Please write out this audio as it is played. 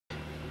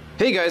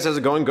Hey guys, how's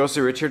it going?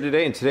 Ghostly Rich here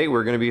today, and today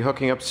we're going to be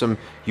hooking up some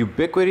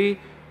Ubiquiti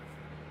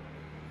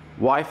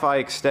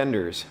Wi-Fi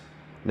extenders.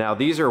 Now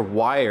these are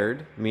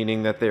wired,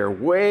 meaning that they're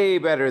way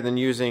better than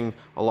using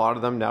a lot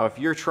of them. Now if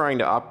you're trying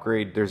to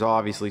upgrade, there's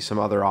obviously some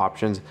other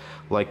options,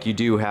 like you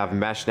do have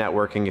mesh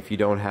networking if you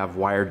don't have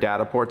wired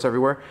data ports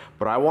everywhere.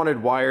 But I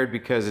wanted wired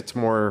because it's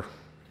more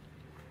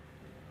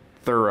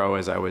thorough,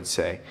 as I would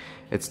say.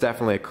 It's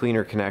definitely a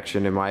cleaner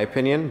connection in my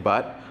opinion,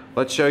 but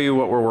let's show you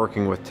what we're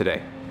working with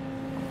today.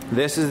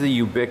 This is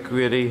the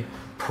Ubiquiti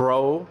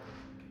Pro.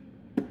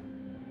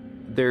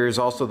 There's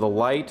also the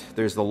light,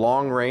 there's the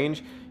long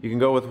range. You can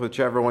go with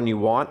whichever one you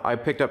want. I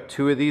picked up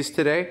 2 of these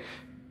today,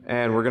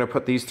 and we're gonna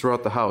put these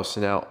throughout the house.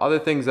 Now, other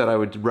things that I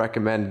would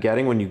recommend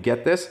getting when you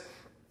get this,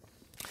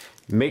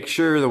 make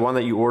sure the one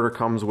that you order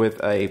comes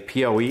with a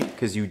PoE,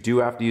 because you do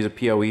have to use a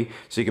PoE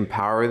so you can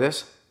power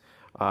this.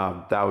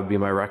 That would be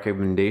my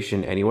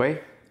recommendation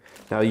anyway.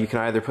 Now you can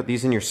either put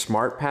these in your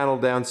smart panel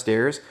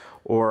downstairs,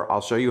 or I'll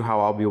show you how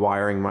I'll be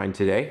wiring mine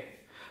today.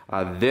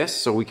 This,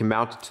 so we can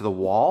mount it to the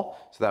wall,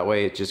 so that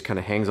way it just kind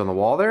of hangs on the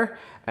wall there.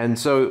 And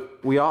so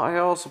I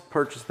also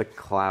purchased the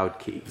cloud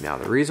key. Now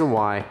the reason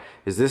why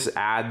is this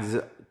adds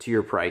to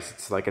your price.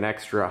 It's like an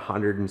extra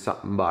 100 and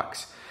something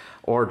bucks,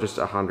 or just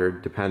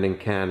 100 depending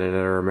Canada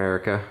or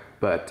America.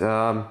 But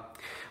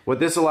what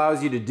this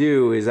allows you to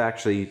do is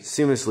actually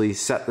seamlessly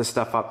set this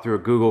stuff up through a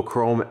Google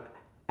Chrome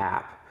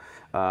app.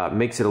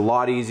 Makes it a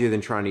lot easier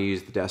than trying to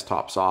use the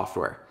desktop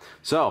software.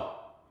 So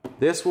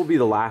this will be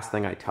the last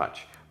thing I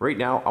touch. Right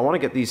now I want to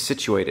get these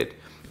situated.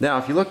 Now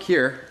if you look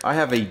here, I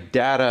have a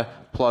data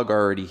plug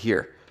already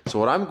here. So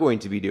what I'm going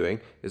to be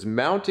doing is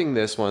mounting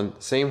this one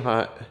same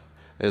height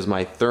as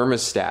my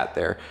thermostat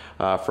there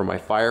for my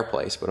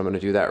fireplace, but I'm going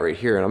to do that right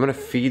here, and I'm going to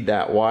feed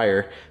that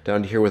wire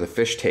down to here with a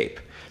fish tape.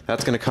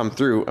 That's going to come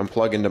through and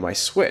plug into my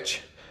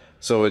switch.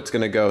 So it's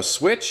going to go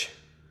switch,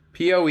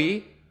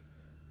 PoE,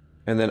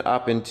 and then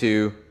up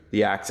into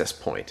the access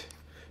point.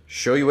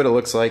 Show you what it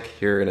looks like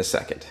here in a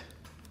second.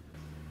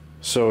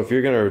 So if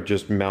you're gonna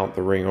just mount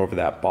the ring over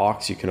that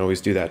box, you can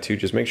always do that too.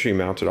 Just make sure you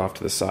mount it off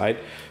to the side.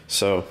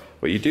 So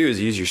what you do is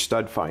use your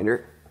stud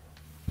finder.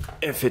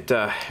 If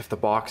the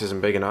box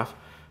isn't big enough,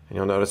 and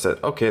you'll notice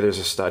that, okay, there's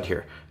a stud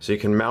here. So you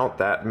can mount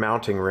that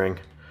mounting ring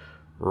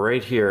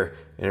right here,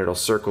 and it'll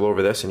circle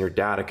over this, and your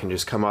data can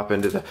just come up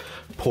into the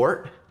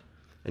port,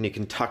 and you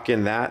can tuck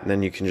in that, and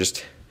then you can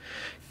just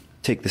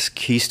take this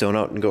keystone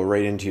out and go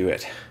right into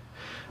it.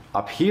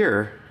 Up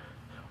here,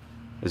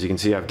 as you can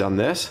see, I've done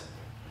this.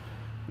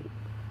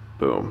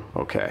 Boom,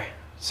 okay.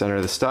 Center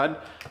of the stud.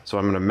 So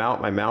I'm gonna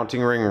mount my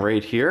mounting ring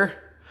right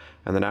here.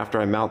 And then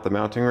after I mount the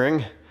mounting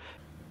ring,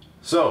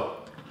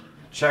 so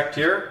checked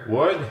here,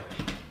 wood,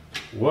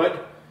 wood.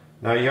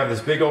 Now you have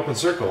this big open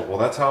circle. Well,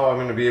 that's how I'm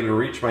gonna be able to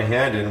reach my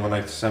hand in when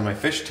I send my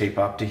fish tape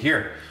up to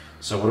here.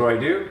 So what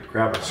do?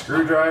 Grab a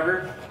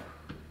screwdriver,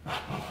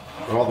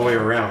 go all the way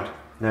around.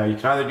 Now you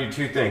can either do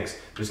 2 things.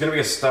 There's gonna be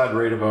a stud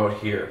right about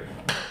here.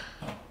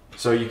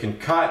 So you can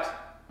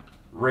cut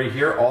right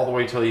here all the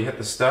way till you hit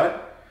the stud,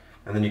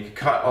 and then you can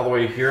cut all the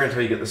way here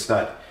until you get the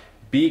stud.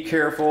 Be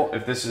careful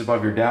if this is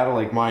above your data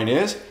like mine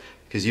is,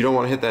 because you don't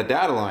want to hit that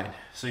data line.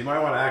 So you might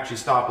want to actually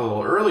stop a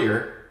little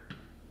earlier,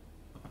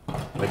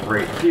 like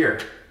right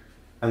here.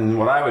 And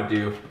what I would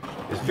do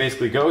is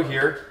basically go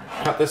here,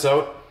 cut this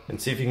out,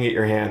 and see if you can get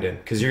your hand in,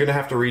 because you're gonna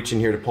have to reach in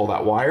here to pull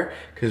that wire,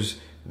 because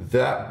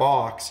that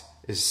box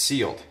is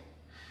sealed,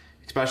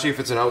 especially if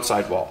it's an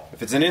outside wall.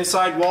 If it's an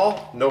inside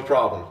wall, no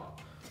problem.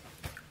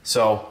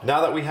 So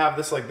now that we have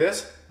this like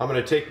this, I'm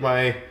gonna take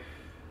my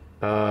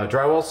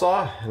drywall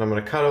saw, and I'm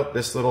gonna cut out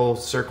this little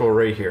circle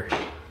right here.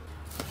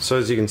 So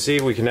as you can see,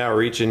 we can now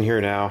reach in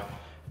here now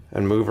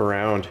and move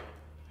around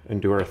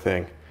and do our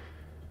thing.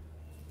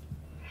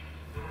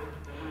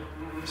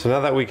 So now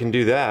that we can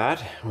do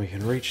that, we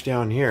can reach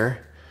down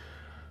here.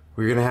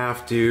 We're gonna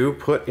have to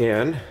put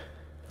in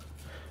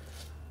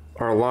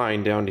our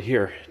line down to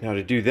here. Now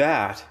to do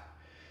that,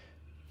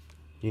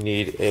 you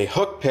need a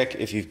hook pick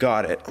if you've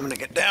got it. I'm gonna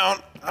get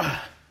down.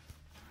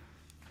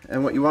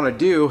 And what you wanna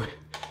do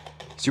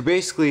is you're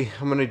basically,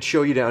 I'm gonna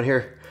show you down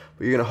here,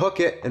 but you're gonna hook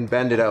it and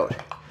bend it out.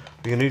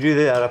 You're gonna do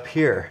that up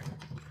here.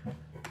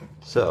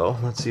 So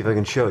let's see if I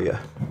can show you.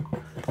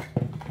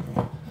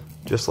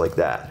 Just like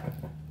that.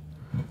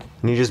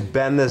 And you just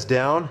bend this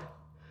down. And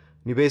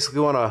you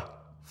basically wanna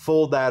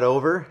fold that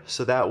over,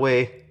 so that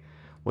way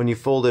when you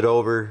fold it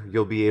over,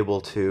 you'll be able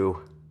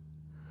to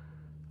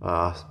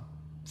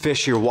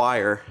fish your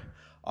wire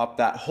up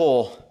that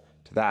hole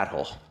to that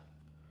hole.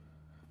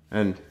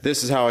 And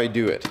this is how I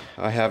do it.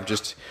 I have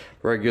just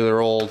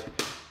regular old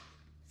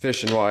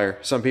fishing wire.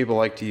 Some people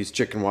like to use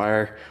chicken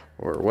wire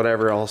or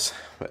whatever else,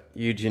 but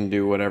you can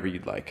do whatever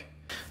you'd like.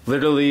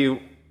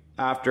 Literally,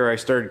 after I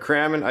started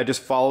cramming, I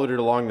just followed it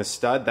along the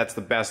stud. That's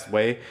the best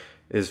way,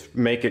 is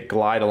make it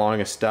glide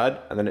along a stud,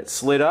 and then it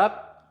slid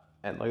up,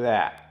 and look at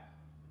that.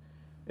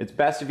 It's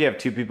best if you have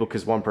 2 people,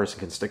 because one person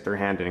can stick their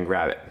hand in and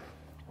grab it.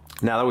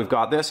 Now that we've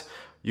got this,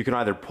 you can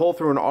either pull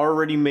through an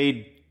already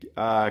made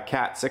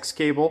Cat 6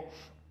 cable,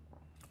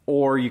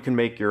 or you can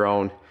make your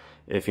own.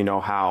 if you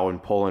know how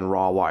and pull in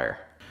raw wire.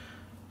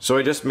 So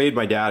I just made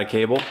my data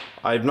cable.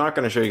 I'm not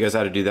going to show you guys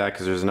how to do that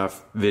because there's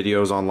enough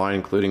videos online,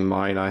 including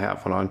mine. I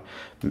have one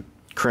on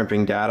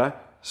crimping data.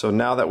 So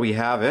now that we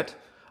have it,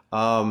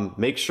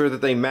 make sure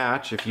that they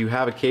match. If you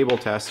have a cable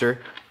tester,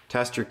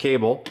 test your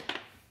cable.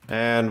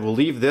 And we'll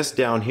leave this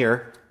down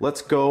here.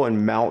 Let's go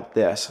and mount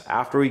this.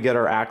 After we get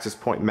our access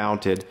point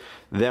mounted,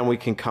 then we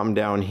can come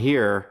down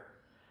here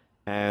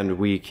and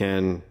we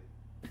can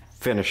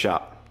finish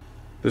up.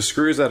 The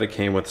screws that it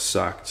came with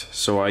sucked,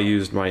 so I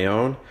used my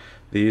own.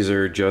 These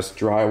are just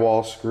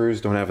drywall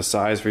screws, don't have a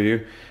size for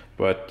you,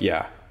 but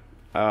yeah,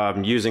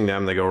 using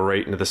them, they go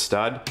right into the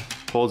stud.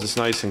 Holds this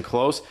nice and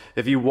close.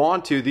 If you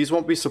want to, these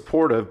won't be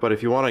supportive, but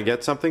if you want to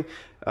get something,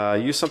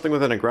 use something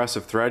with an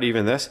aggressive thread,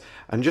 even this,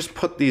 and just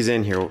put these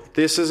in here.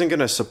 This isn't going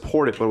to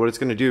support it, but what it's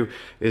going to do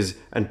is,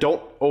 and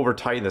don't over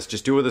tighten this,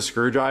 just do it with a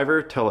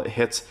screwdriver till it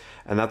hits,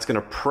 and that's going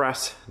to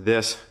press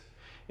this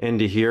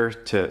into here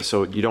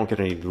so you don't get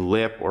any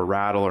lip or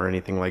rattle or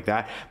anything like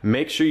that.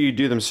 Make sure you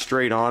do them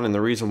straight on, and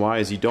the reason why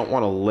is you don't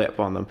want to lip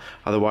on them,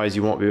 otherwise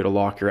you won't be able to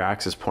lock your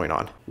access point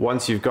on.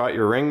 Once you've got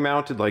your ring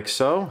mounted like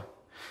so,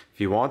 if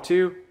you want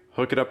to,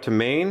 hook it up to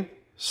main,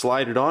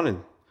 slide it on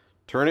and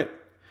turn it.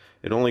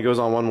 It only goes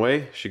on one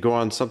way. It should go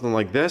on something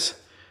like this,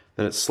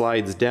 then it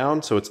slides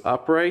down so it's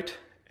upright,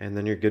 and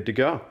then you're good to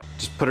go.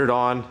 Just put it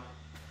on.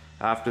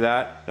 After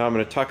that, now I'm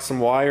going to tuck some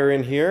wire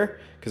in here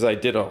because I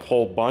did a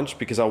whole bunch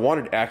because I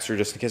wanted extra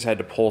just in case I had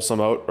to pull some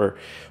out or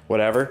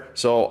whatever.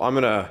 So I'm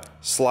going to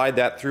slide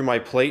that through my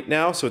plate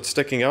now so it's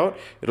sticking out.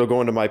 It'll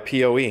go into my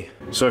PoE.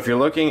 So if you're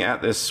looking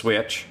at this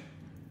switch,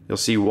 you'll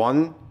see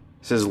one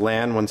says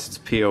LAN, one says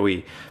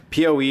PoE.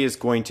 PoE is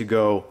going to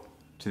go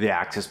to the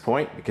access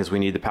point because we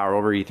need the power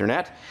over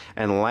Ethernet,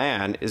 and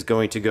LAN is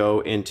going to go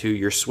into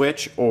your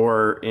switch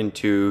or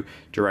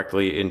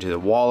directly into the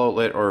wall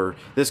outlet, or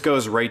this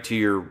goes right to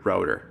your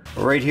router.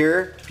 Right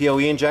here, PoE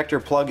injector,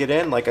 plug it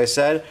in. Like I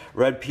said,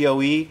 red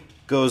PoE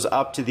goes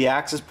up to the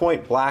access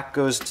point, black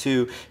goes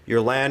to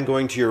your LAN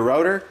going to your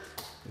router.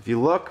 If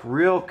you look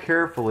real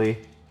carefully,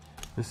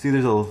 you'll see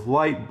there's a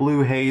light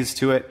blue haze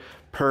to it.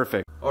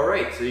 Perfect. All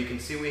right, so you can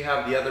see we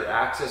have the other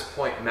access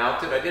point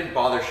mounted. I didn't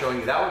bother showing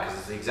you that one because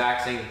it's the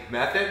exact same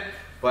method,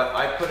 but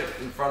I put it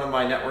in front of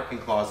my networking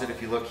closet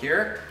if you look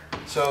here.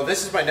 So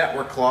this is my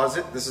network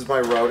closet, this is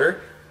my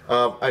router.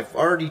 I've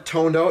already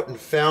toned out and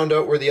found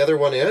out where the other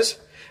one is,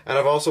 and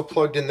I've also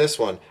plugged in this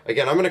one.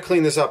 Again, I'm gonna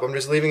clean this up. I'm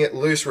just leaving it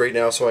loose right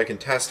now so I can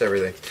test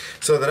everything.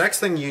 So the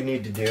next thing you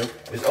need to do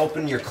is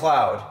open your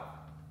cloud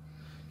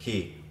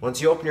key.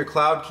 Once you open your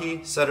cloud key,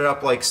 set it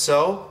up like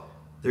so.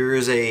 There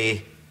is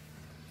a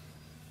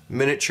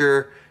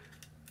miniature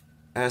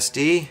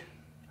SD.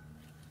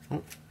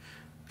 Oh,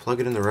 plug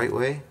it in the right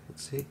way.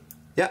 Let's see.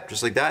 Yeah,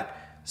 just like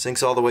that.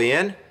 Sinks all the way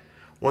in.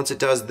 Once it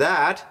does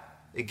that,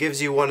 it gives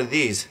you one of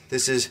these.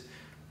 This is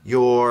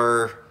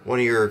one of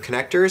your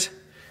connectors.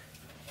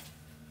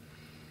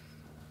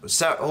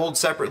 Hold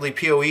separately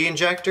PoE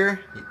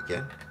injector.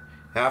 Again,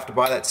 you have to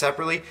buy that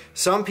separately.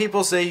 Some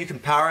people say you can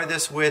power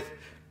this with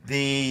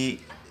the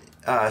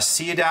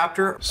C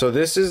adapter. So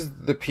this is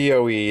the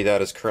PoE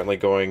that is currently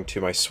going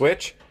to my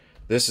switch.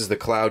 This is the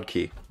cloud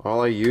key.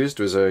 All I used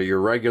was your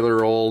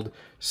regular old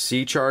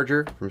C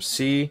charger from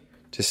C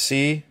to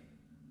C,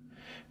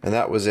 and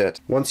that was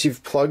it. Once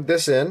you've plugged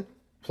this in,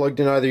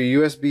 plugged in either a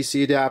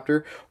USB-C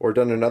adapter or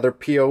done another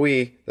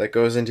PoE that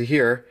goes into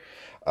here,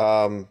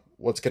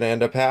 what's going to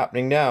end up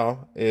happening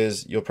now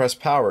is you'll press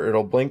power.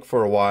 It'll blink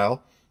for a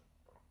while.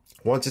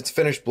 Once it's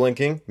finished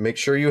blinking, make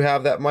sure you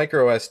have that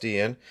micro SD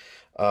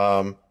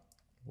in.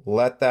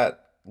 Let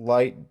that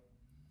light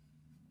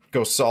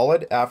go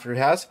solid. After it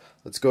has,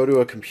 let's go to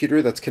a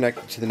computer that's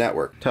connected to the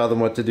network. Tell them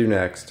what to do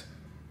next.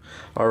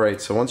 Alright,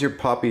 so once your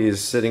puppy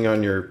is sitting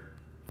on your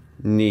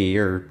knee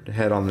or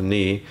head on the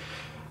knee,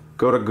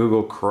 go to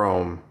Google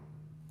Chrome.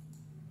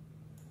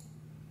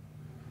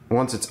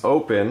 Once it's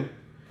open,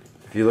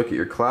 if you look at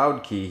your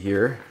cloud key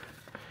here,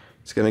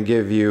 it's going to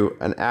give you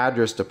an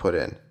address to put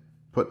in.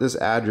 Put this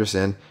address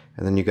in,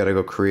 and then you got to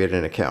go create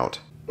an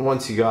account.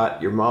 Once you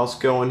got your mouse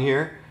going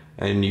here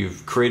and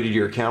you've created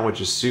your account, which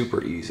is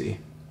super easy,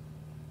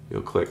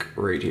 you'll click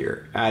right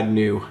here, add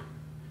new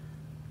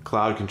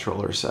cloud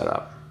controller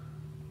setup,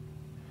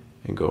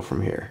 and go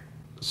from here.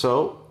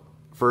 So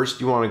first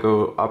you want to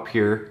go up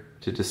here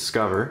to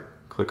discover,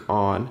 click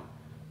on,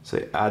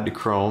 say add to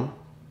Chrome,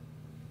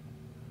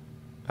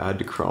 add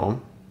to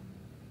Chrome,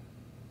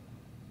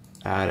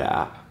 add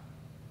app.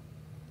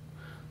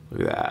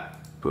 Look at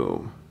that,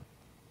 boom.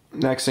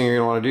 Next thing you're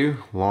gonna want to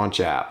do, launch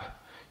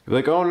app. You're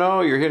like, oh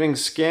no, you're hitting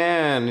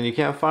scan and you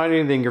can't find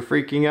anything, you're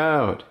freaking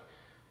out.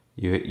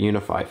 You hit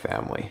Unify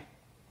family.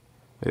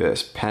 Look at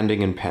this,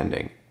 pending and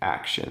pending,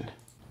 action.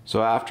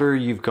 So after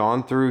you've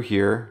gone through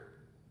here,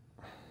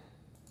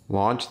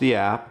 launch the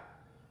app,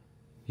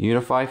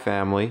 Unify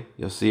family,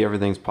 you'll see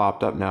everything's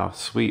popped up now.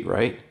 Sweet,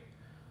 right?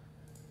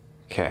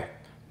 Okay,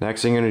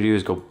 next thing you're gonna do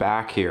is go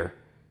back here.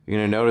 You're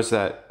gonna notice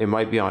that it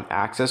might be on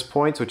access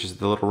points, which is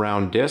the little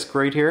round disc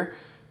right here.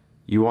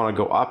 You wanna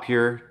go up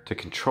here to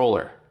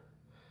controller.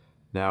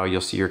 Now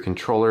you'll see your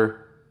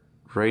controller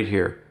right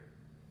here.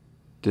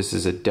 This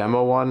is a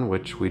demo one,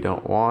 which we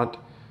don't want.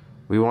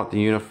 We want the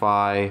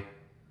Unify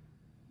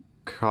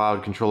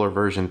Cloud Controller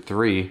version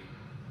 3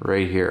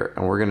 right here.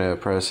 And we're gonna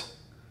press,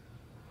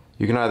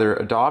 you can either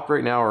adopt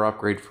right now or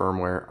upgrade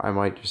firmware. I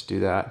might just do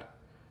that.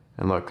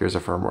 And look, there's a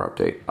firmware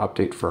update.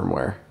 Update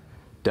firmware.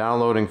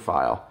 Downloading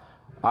file.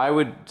 I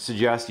would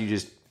suggest you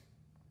just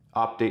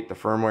update the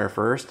firmware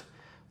first.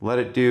 Let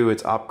it do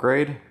its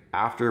upgrade.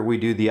 After we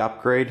do the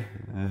upgrade,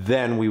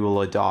 then we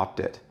will adopt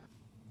it.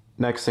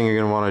 Next thing you're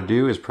gonna wanna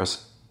do is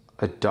press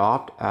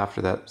adopt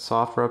after that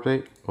software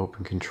update.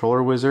 Open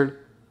controller wizard.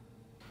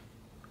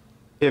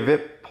 If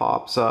it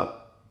pops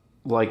up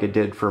like it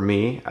did for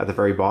me at the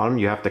very bottom,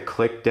 you have to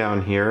click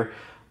down here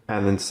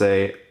and then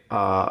say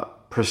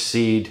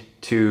proceed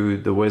to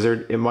the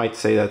wizard. It might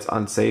say that's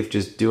unsafe,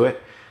 just do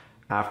it.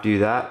 After you do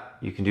that,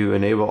 you can do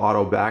enable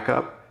auto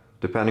backup.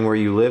 Depending where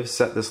you live,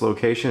 set this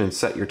location and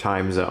set your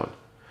time zone.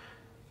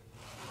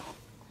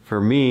 For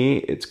me,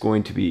 it's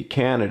going to be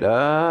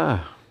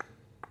Canada.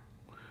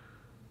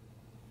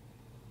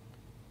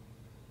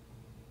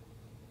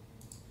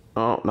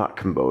 Oh, not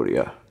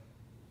Cambodia.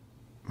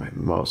 My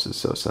mouse is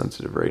so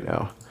sensitive right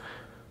now.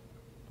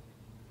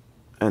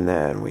 And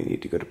then we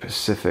need to go to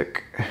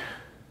Pacific,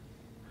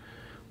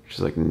 which is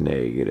like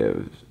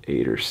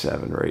 -8 or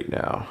 7 right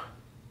now.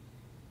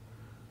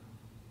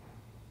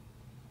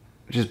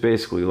 Which is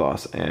basically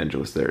Los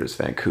Angeles. There's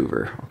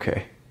Vancouver.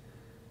 Okay.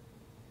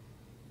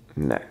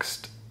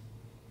 Next,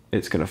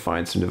 it's going to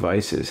find some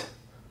devices.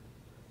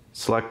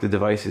 Select the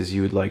devices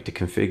you would like to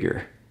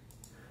configure.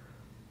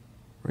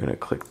 We're going to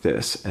click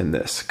this and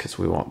this because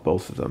we want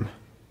both of them.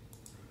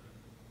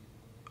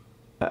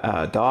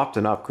 Adopt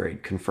and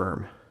upgrade,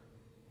 confirm.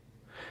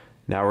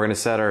 Now we're going to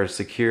set our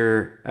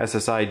secure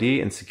SSID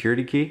and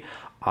security key.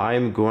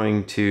 I'm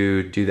going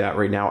to do that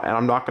right now, and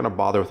I'm not going to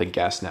bother with a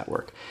guest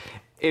network.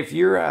 If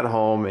you're at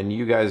home and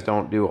you guys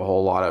don't do a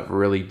whole lot of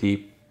really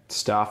deep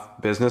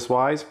stuff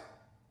business-wise,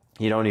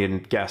 you don't need a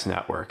guest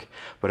network.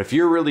 But if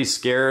you're really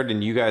scared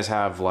and you guys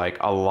have like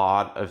a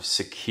lot of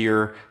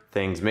secure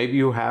things, maybe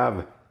you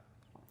have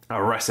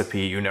a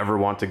recipe you never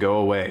want to go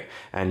away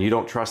and you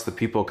don't trust the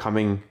people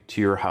coming to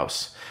your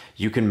house,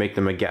 you can make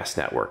them a guest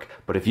network.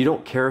 But if you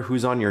don't care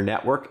who's on your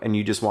network and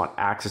you just want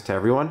access to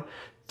everyone,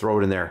 throw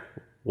it in there.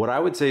 What I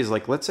would say is,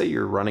 like, let's say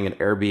you're running an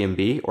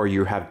Airbnb or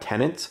you have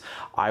tenants,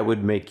 I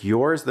would make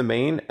yours the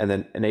main and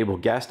then enable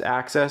guest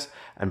access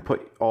and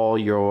put all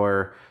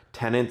your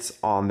tenants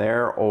on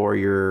there or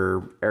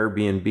your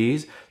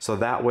Airbnbs, so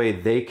that way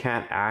they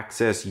can't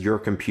access your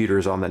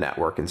computers on the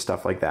network and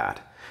stuff like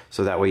that.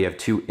 So that way you have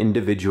 2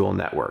 individual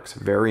networks.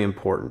 Very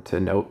important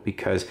to note,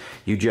 because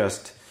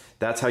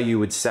that's how you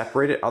would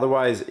separate it.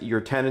 Otherwise,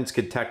 your tenants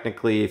could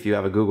technically, if you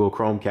have a Google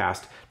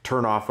Chromecast,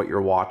 turn off what you're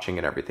watching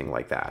and everything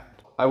like that.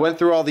 I went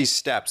through all these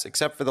steps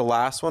except for the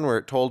last one where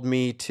it told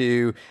me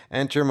to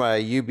enter my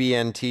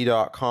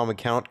ubnt.com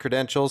account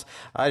credentials.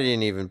 I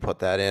didn't even put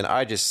that in.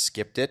 I just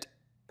skipped it.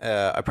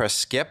 I pressed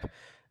skip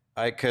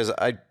because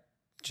I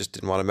just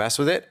didn't want to mess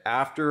with it.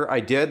 After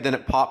I did, then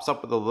it pops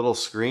up with a little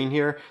screen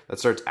here that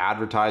starts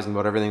advertising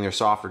about everything their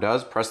software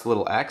does. Press the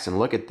little X and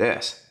look at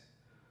this.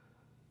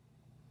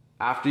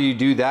 After you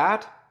do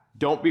that,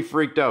 don't be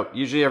freaked out.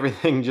 Usually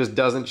everything just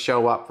doesn't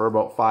show up for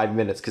about 5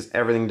 minutes because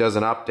everything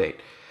doesn't update.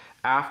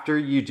 After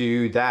you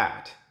do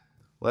that,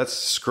 let's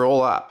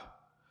scroll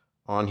up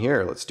on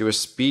here. Let's do a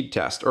speed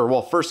test. Or,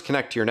 well, first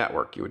connect to your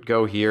network. You would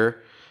go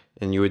here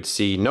and you would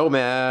see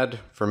Nomad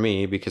for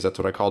me because that's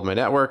what I called my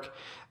network.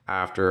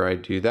 After I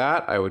do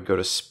that, I would go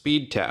to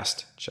speed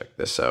test. Check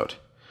this out.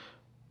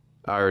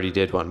 I already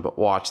did one, but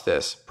watch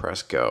this.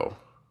 Press go.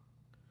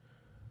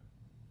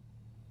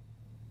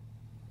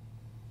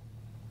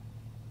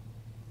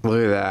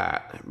 Look at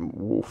that.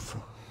 Woof.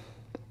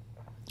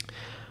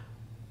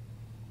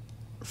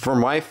 For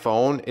my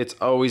phone, it's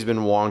always been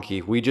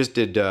wonky. We just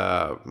did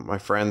my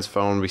friend's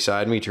phone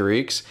beside me,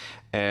 Tariq's,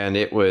 and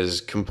it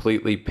was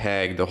completely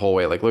pegged the whole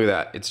way. Like, look at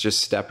that. It's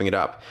just stepping it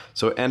up.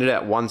 So it ended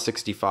at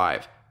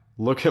 165.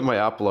 Look at my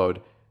upload.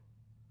 It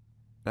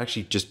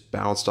actually just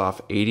bounced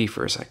off 80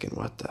 for a second.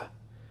 What the?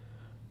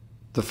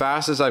 The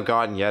fastest I've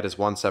gotten yet is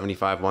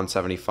 175,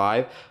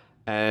 175.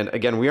 And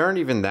again, we aren't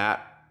even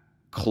that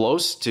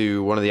close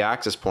to one of the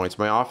access points.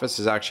 My office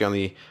is actually on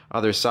the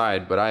other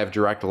side, but I have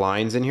direct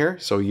lines in here.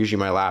 So usually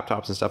my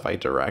laptops and stuff, I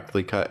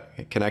directly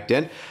connect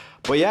in.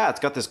 But yeah, it's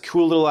got this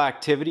cool little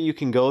activity you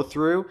can go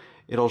through.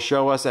 It'll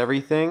show us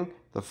everything,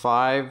 the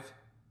 5,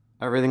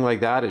 everything like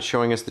that. It's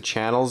showing us the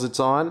channels it's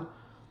on.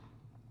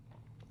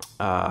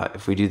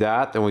 If we do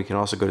that, then we can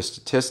also go to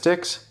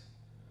statistics.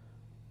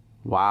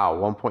 Wow,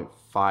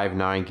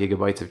 1.59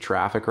 gigabytes of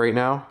traffic right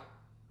now.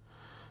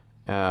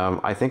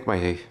 I think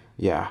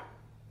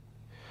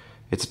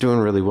it's doing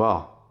really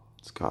well.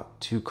 It's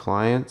got 2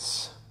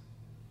 clients.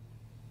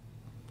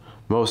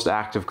 Most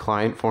active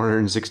client,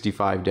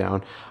 465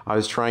 down. I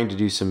was trying to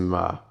do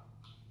some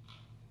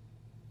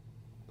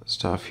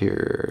stuff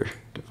here.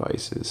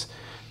 Devices.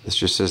 This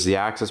just says the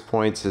access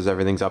point, says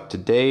everything's up to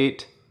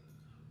date.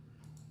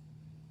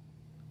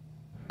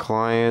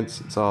 clients,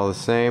 it's all the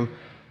same.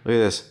 Look at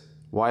this.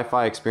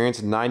 Wi-Fi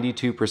experience,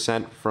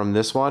 92% from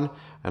this one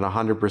and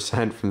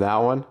 100% from that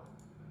one.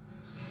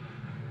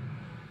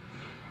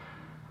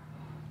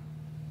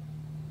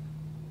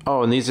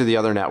 Oh, and these are the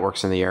other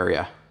networks in the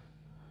area.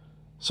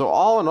 So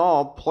all in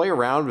all, play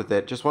around with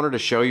it. Just wanted to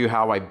show you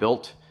how I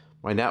built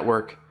my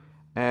network.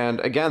 And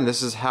again,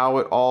 this is how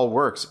it all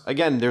works.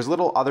 Again, there's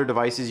little other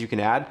devices you can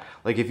add.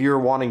 Like if you're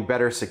wanting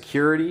better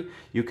security,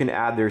 you can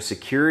add their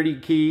security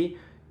key.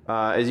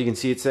 As you can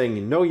see, it's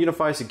saying no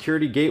Unifi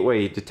security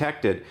gateway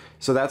detected.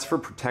 So that's for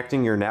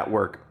protecting your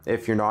network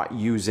if you're not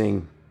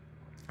using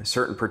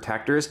certain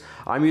protectors.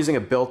 I'm using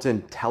a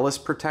built-in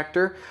TELUS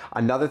protector.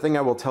 Another thing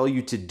I will tell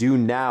you to do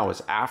now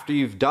is after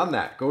you've done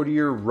that, go to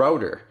your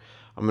router.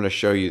 I'm going to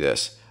show you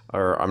this,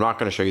 or I'm not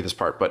going to show you this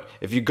part, but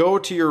if you go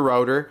to your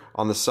router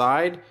on the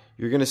side,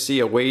 you're going to see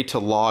a way to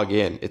log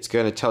in. It's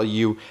going to tell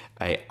you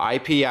an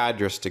IP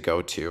address to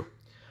go to.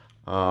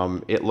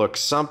 It looks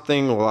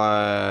something like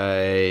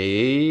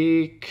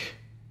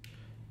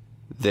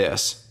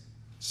this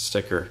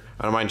sticker.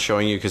 I don't mind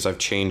showing you because I've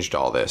changed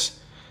all this,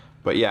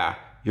 but yeah.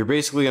 You're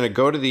basically going to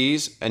go to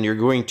these and you're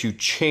going to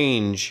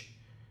change,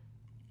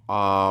 you're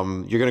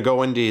going to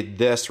go into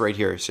this right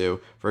here.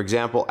 So for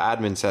example,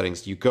 admin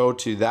settings, you go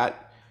to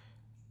that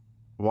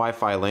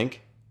Wi-Fi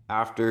link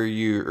after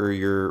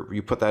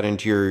you put that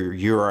into your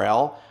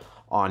URL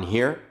on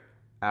here.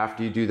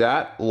 After you do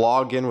that,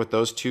 log in with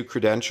those two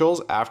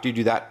credentials. After you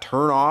do that,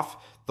 turn off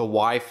the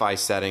Wi-Fi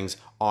settings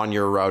on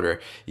your router.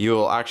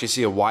 You'll actually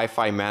see a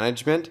Wi-Fi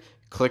management,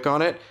 click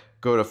on it.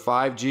 Go to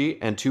 5G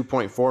and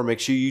 2.4, make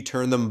sure you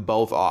turn them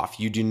both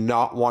off. You do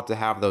not want to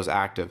have those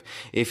active.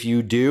 If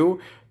you do,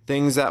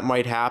 things that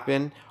might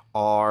happen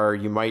are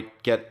you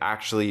might get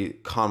actually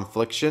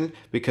confliction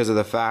because of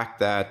the fact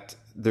that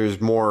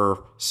there's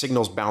more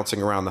signals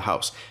bouncing around the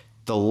house.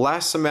 The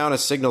less amount of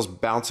signals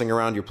bouncing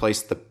around your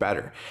place, the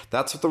better.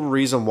 That's the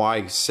reason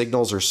why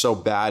signals are so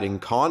bad in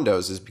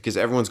condos, is because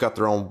everyone's got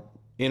their own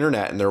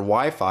internet and their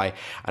Wi-Fi,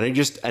 and it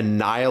just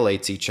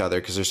annihilates each other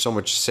because there's so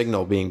much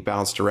signal being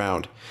bounced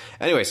around.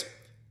 Anyways,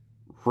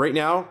 right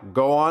now,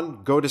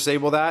 go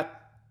disable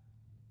that.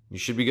 You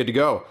should be good to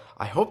go.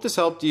 I hope this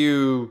helped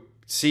you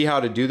see how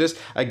to do this.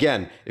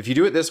 Again, if you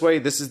do it this way,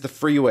 this is the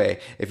free way.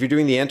 If you're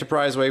doing the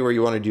enterprise way where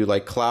you want to do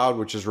like cloud,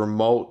 which is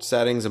remote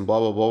settings and blah,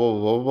 blah, blah, blah,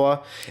 blah,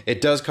 blah, it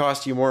does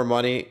cost you more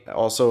money.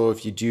 Also,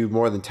 if you do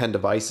more than 10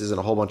 devices and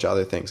a whole bunch of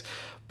other things.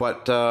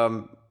 But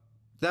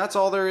that's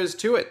all there is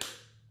to it.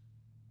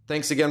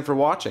 Thanks again for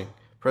watching.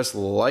 Press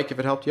like if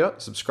it helped you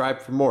out.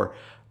 Subscribe for more.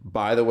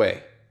 By the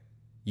way,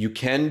 you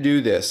can do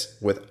this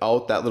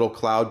without that little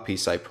cloud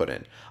piece I put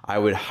in. I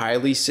would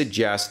highly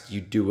suggest you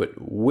do it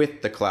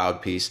with the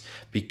cloud piece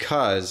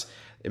because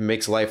it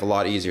makes life a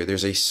lot easier.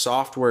 There's a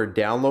software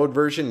download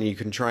version and you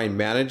can try and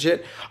manage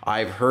it.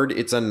 I've heard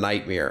it's a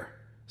nightmare.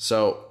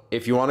 So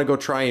if you want to go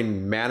try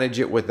and manage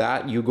it with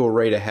that, you go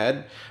right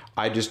ahead.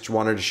 I just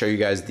wanted to show you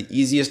guys the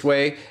easiest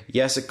way.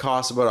 Yes, it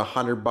costs about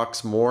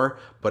 $100 more,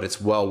 but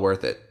it's well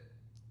worth it.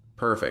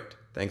 Perfect.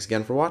 Thanks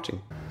again for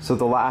watching. So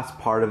the last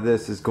part of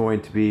this is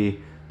going to be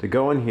to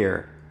go in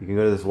here. You can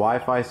go to this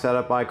Wi-Fi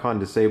setup icon,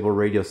 disable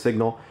radio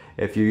signal.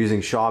 If you're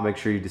using Shaw, make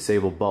sure you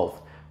disable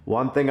both.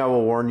 One thing I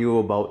will warn you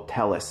about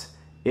TELUS.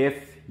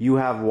 If you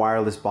have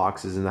wireless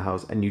boxes in the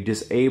house and you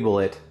disable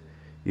it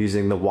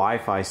using the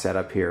Wi-Fi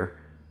setup here,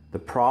 the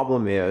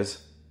problem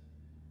is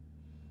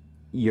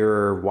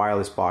your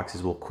wireless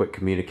boxes will quit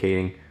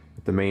communicating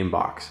with the main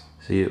box.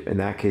 So in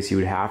that case, you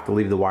would have to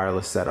leave the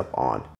wireless setup on.